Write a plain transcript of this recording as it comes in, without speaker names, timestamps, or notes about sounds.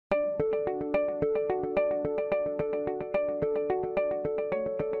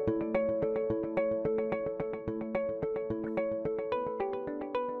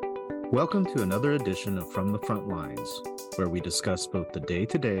Welcome to another edition of From the Front Lines, where we discuss both the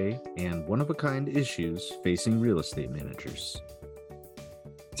day-to-day and one-of-a-kind issues facing real estate managers.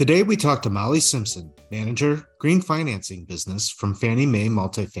 Today, we talk to Molly Simpson, manager, green financing business from Fannie Mae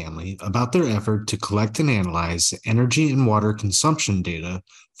Multifamily, about their effort to collect and analyze energy and water consumption data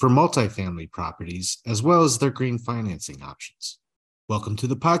for multifamily properties, as well as their green financing options. Welcome to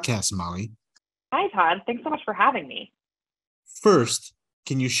the podcast, Molly. Hi, Todd. Thanks so much for having me. First,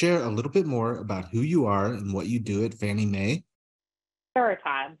 can you share a little bit more about who you are and what you do at Fannie Mae? Sure,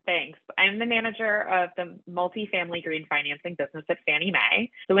 Todd. Thanks. I'm the manager of the multifamily green financing business at Fannie Mae.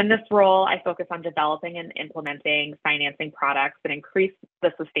 So in this role, I focus on developing and implementing financing products that increase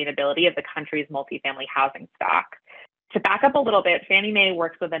the sustainability of the country's multifamily housing stock. To back up a little bit, Fannie Mae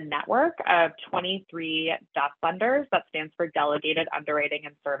works with a network of 23 DUS lenders, that stands for Delegated Underwriting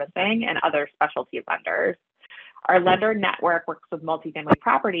and Servicing, and other specialty lenders. Our lender network works with multifamily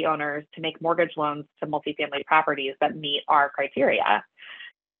property owners to make mortgage loans to multifamily properties that meet our criteria.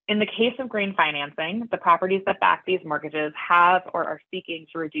 In the case of green financing, the properties that back these mortgages have or are seeking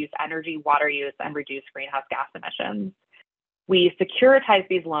to reduce energy, water use, and reduce greenhouse gas emissions. We securitize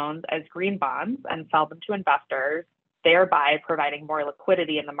these loans as green bonds and sell them to investors, thereby providing more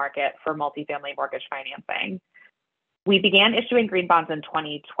liquidity in the market for multifamily mortgage financing. We began issuing green bonds in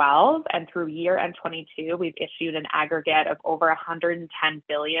 2012, and through year-end 22, we've issued an aggregate of over $110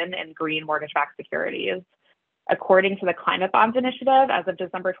 billion in green mortgage-backed securities. According to the Climate Bonds Initiative, as of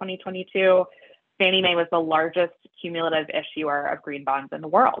December 2022, Fannie Mae was the largest cumulative issuer of green bonds in the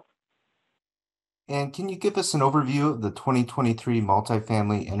world. And can you give us an overview of the 2023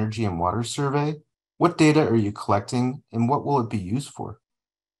 Multifamily Energy and Water Survey? What data are you collecting, and what will it be used for?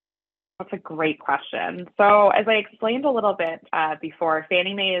 That's a great question. So as I explained a little bit before,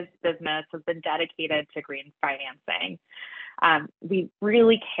 Fannie Mae's business has been dedicated to green financing. We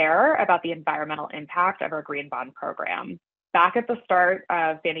really care about the environmental impact of our green bond program. Back at the start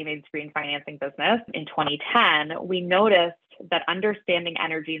of Fannie Mae's green financing business in 2010, we noticed that understanding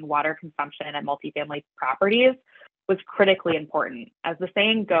energy and water consumption at multifamily properties was critically important. As the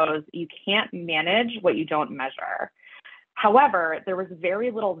saying goes, you can't manage what you don't measure. However, there was very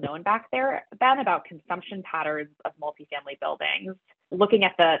little known back then about consumption patterns of multifamily buildings, looking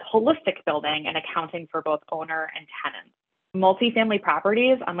at the holistic building and accounting for both owner and tenants. Multifamily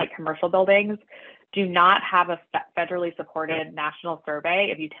properties, unlike commercial buildings, do not have a federally supported national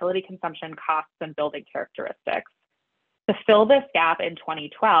survey of utility consumption costs and building characteristics. To fill this gap in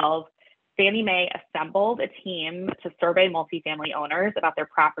 2012, Fannie Mae assembled a team to survey multifamily owners about their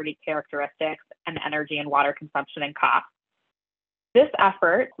property characteristics and energy and water consumption and costs. This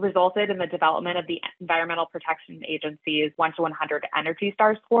effort resulted in the development of the Environmental Protection Agency's 1 to 100 Energy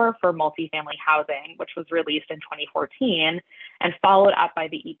Star score for multifamily housing, which was released in 2014, and followed up by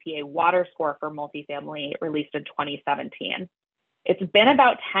the EPA water score for multifamily, released in 2017. It's been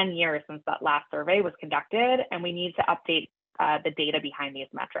about 10 years since that last survey was conducted, and we need to update the data behind these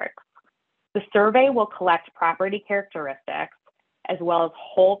metrics. The survey will collect property characteristics as well as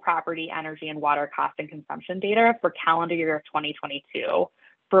whole property energy and water cost and consumption data for calendar year 2022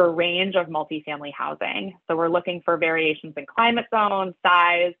 for a range of multifamily housing. So we're looking for variations in climate zone,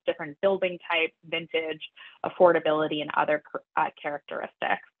 size, different building types, vintage, affordability, and other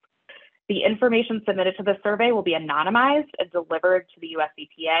characteristics. The information submitted to the survey will be anonymized and delivered to the US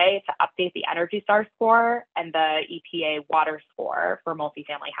EPA to update the Energy Star score and the EPA water score for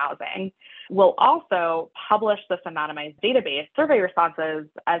multifamily housing. We'll also publish this anonymized database survey responses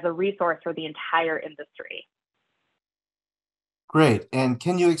as a resource for the entire industry. Great. And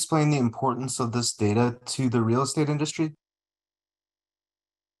can you explain the importance of this data to the real estate industry?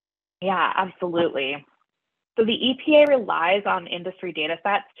 Yeah, absolutely. So the EPA relies on industry data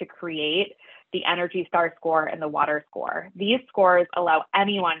sets to create the Energy Star score and the water score. These scores allow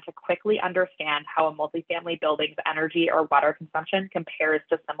anyone to quickly understand how a multifamily building's energy or water consumption compares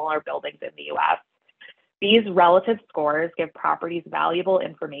to similar buildings in the US. These relative scores give properties valuable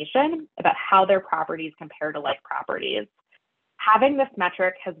information about how their properties compare to like properties. Having this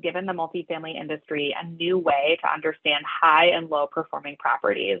metric has given the multifamily industry a new way to understand high and low performing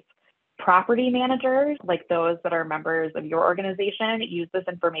properties. Property managers, like those that are members of your organization, use this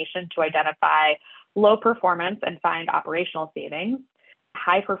information to identify low performance and find operational savings.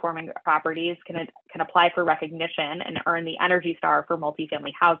 High performing properties can apply for recognition and earn the Energy Star for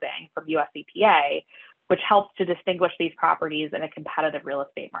multifamily housing from US EPA, which helps to distinguish these properties in a competitive real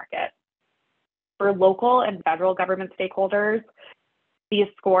estate market. For local and federal government stakeholders, these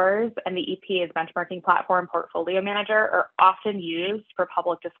scores and the EPA's benchmarking platform Portfolio Manager are often used for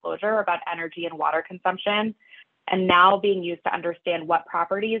public disclosure about energy and water consumption and now being used to understand what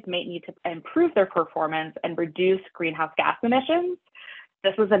properties may need to improve their performance and reduce greenhouse gas emissions.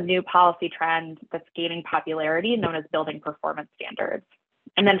 This was a new policy trend that's gaining popularity, known as building performance standards.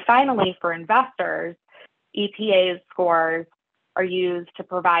 And then finally, for investors, EPA's scores are used to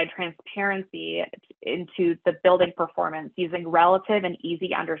provide transparency into the building performance using relative and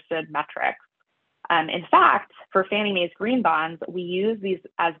easy understood metrics. In fact, for Fannie Mae's green bonds, we use these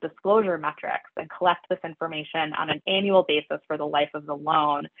as disclosure metrics and collect this information on an annual basis for the life of the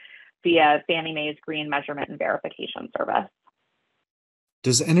loan via Fannie Mae's Green Measurement and Verification Service.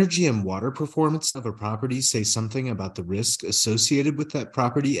 Does energy and water performance of a property say something about the risk associated with that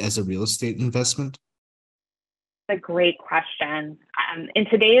property as a real estate investment? A great question. In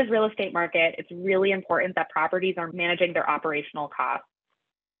today's real estate market, it's really important that properties are managing their operational costs.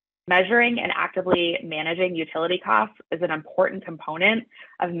 Measuring and actively managing utility costs is an important component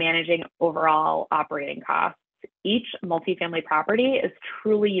of managing overall operating costs. Each multifamily property is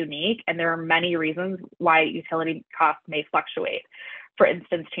truly unique, and there are many reasons why utility costs may fluctuate. For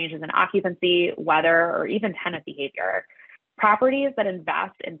instance, changes in occupancy, weather, or even tenant behavior. Properties that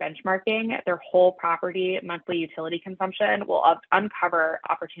invest in benchmarking their whole property monthly utility consumption will uncover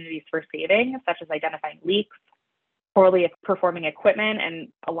opportunities for savings, such as identifying leaks, poorly performing equipment, and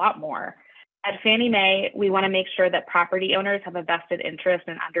a lot more. At Fannie Mae, we want to make sure that property owners have a vested interest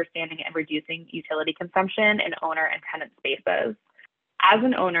in understanding and reducing utility consumption in owner and tenant spaces. As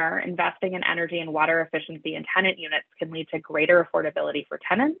an owner, investing in energy and water efficiency in tenant units can lead to greater affordability for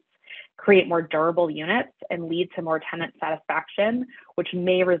tenants, create more durable units, and lead to more tenant satisfaction, which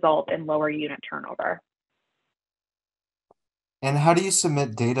may result in lower unit turnover. And how do you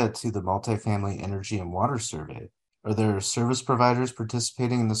submit data to the Multifamily Energy and Water Survey? Are there service providers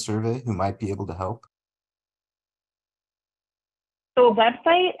participating in the survey who might be able to help? So a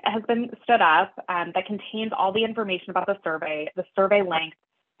website has been stood up that contains all the information about the survey length,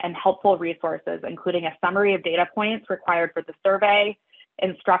 and helpful resources, including a summary of data points required for the survey,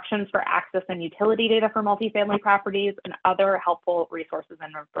 instructions for access and utility data for multifamily properties, and other helpful resources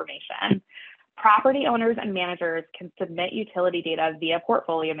and information. Property owners and managers can submit utility data via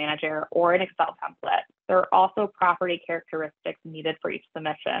Portfolio Manager or an Excel template. There are also property characteristics needed for each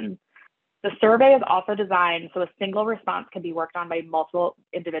submission. The survey is also designed so a single response can be worked on by multiple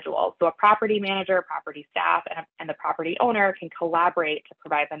individuals. So a property manager, property staff, and the property owner can collaborate to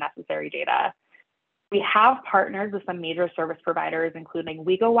provide the necessary data. We have partnered with some major service providers, including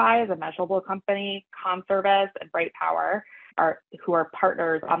WegoWise, a measurable company, ComService, and Bright Power, who are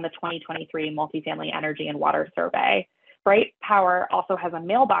partners on the 2023 Multifamily Energy and Water Survey. Bright Power also has a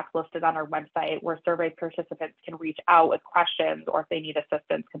mailbox listed on our website where survey participants can reach out with questions or if they need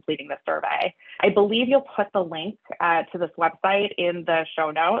assistance completing the survey. I believe you'll put the link to this website in the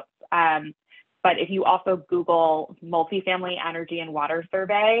show notes, but if you also Google Multifamily Energy and Water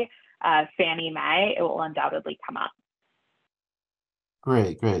Survey, Fannie Mae, it will undoubtedly come up.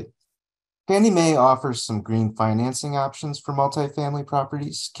 Great. Fannie Mae offers some green financing options for multifamily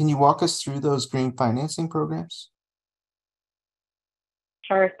properties. Can you walk us through those green financing programs?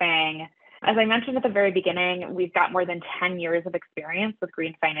 Sure thing. As I mentioned at the very beginning, we've got more than 10 years of experience with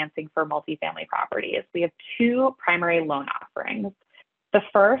green financing for multifamily properties. We have two primary loan offerings. The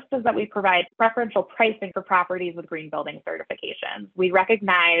first is that we provide preferential pricing for properties with green building certifications. We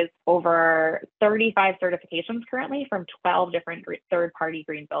recognize over 35 certifications currently from 12 different third-party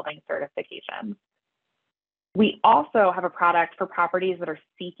green building certifications. We also have a product for properties that are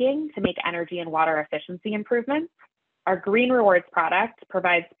seeking to make energy and water efficiency improvements. Our Green Rewards product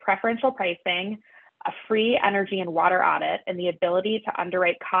provides preferential pricing, a free energy and water audit, and the ability to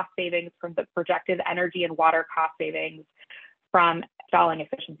underwrite cost savings from the projected energy and water cost savings from installing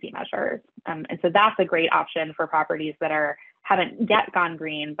efficiency measures. And so that's a great option for properties that haven't yet gone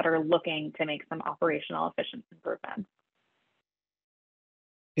green, but are looking to make some operational efficiency improvements.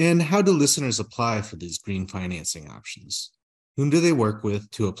 And how do listeners apply for these green financing options? Whom do they work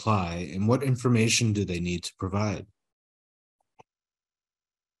with to apply, and what information do they need to provide?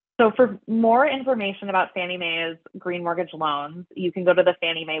 So for more information about Fannie Mae's green mortgage loans, you can go to the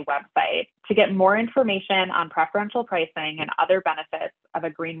Fannie Mae website. To get more information on preferential pricing and other benefits of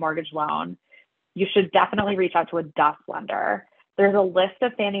a green mortgage loan, you should definitely reach out to a DUS lender. There's a list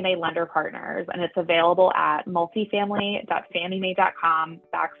of Fannie Mae lender partners, and it's available at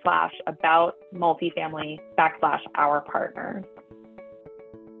multifamily.fanniemae.com/about-multifamily/our-partners.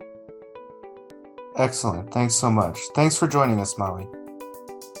 Excellent. Thanks so much. Thanks for joining us, Molly.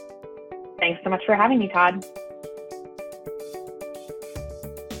 Thanks so much for having me, Todd.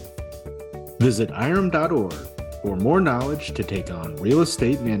 Visit IREM.org for more knowledge to take on real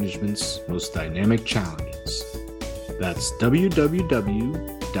estate management's most dynamic challenges. That's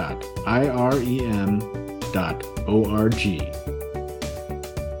www.irem.org.